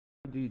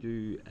do you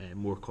do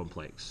more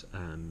complex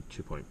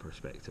 2-point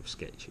perspective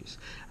sketches?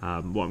 What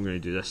I'm going to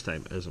do this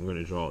time is I'm going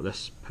to draw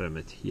this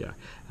pyramid here,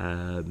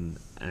 and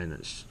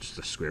it's just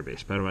a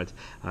square-based pyramid,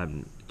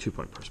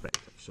 2-point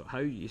perspective. So how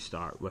you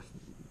start with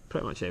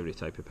pretty much every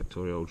type of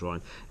pictorial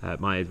drawing,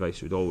 my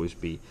advice would always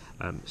be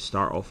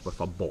start off with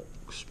a box.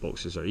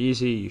 Boxes are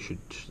easy.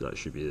 That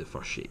should be the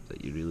first shape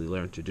that you really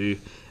learn to do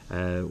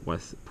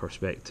with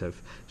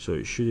perspective, so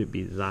it shouldn't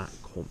be that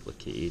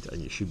complicated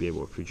and you should be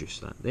able to produce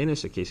that. Then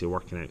it's a case of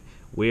working out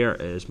where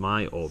is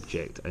my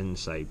object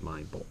inside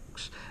my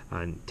box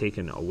and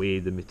taking away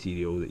the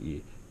material that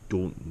you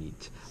don't need,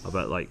 a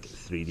bit like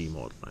 3D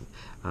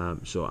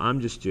modelling. So I'm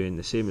just doing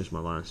the same as my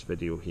last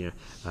video here,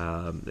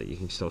 that you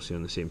can still see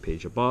on the same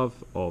page above,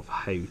 of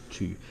how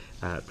to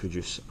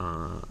produce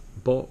a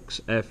box.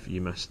 If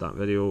you missed that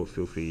video,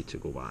 feel free to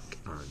go back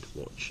and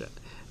watch it.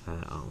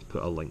 I'll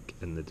put a link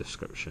in the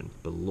description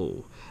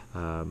below.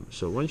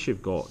 So once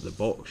you've got the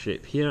box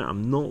shape here,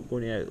 I'm not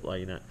going to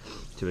outline it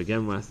to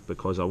begin with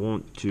because I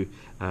want to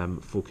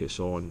focus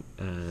on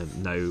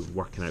now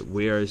working out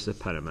where is the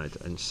pyramid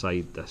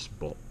inside this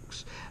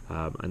box.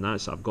 And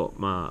that's, I've got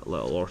my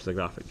little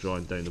orthographic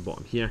drawing down the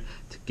bottom here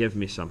to give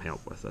me some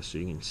help with this. So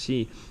you can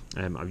see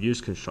I've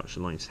used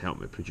construction lines to help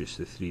me produce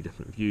the 3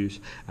 different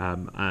views,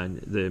 and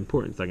the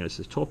important thing is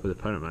the top of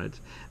the pyramid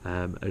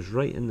is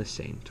right in the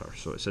center,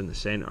 so it's in the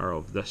center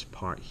of this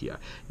part here.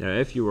 Now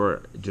if you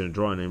were doing a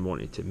drawing and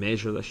wanted to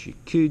measure this, you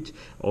could.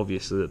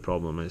 Obviously the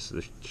problem is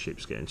the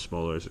shape's getting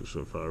smaller as it's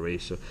going further away,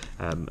 so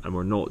and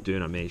we're not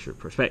doing a measured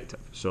perspective.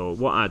 So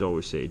what I'd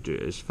always say to do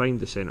is find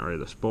the center of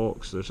this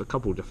box. There's a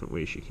couple different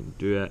ways you can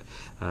do it.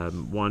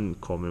 One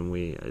common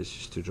way is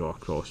just to draw a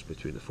cross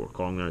between the 4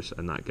 corners,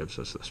 and that gives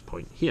us this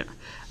point here.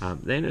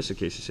 Then it's a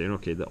case of saying,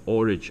 okay, the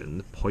origin,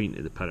 the point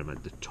of the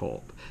pyramid, the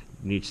top,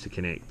 needs to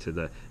connect to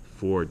the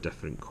 4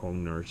 different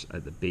corners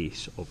at the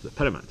base of the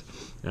pyramid.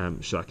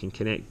 So I can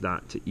connect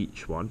that to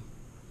each one,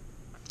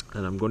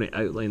 and I'm going to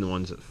outline the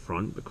ones at the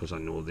front because I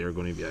know they're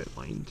going to be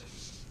outlined.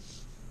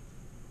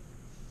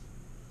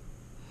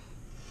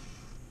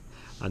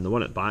 And the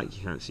one at the back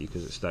you can't see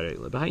because it's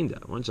directly behind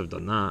it. Once I've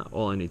done that,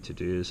 all I need to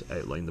do is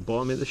outline the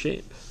bottom of the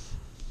shape.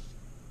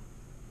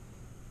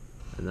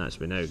 And that's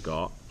we now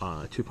got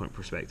a 2-point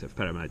perspective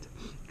pyramid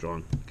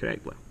drawn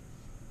correctly.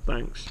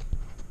 Thanks.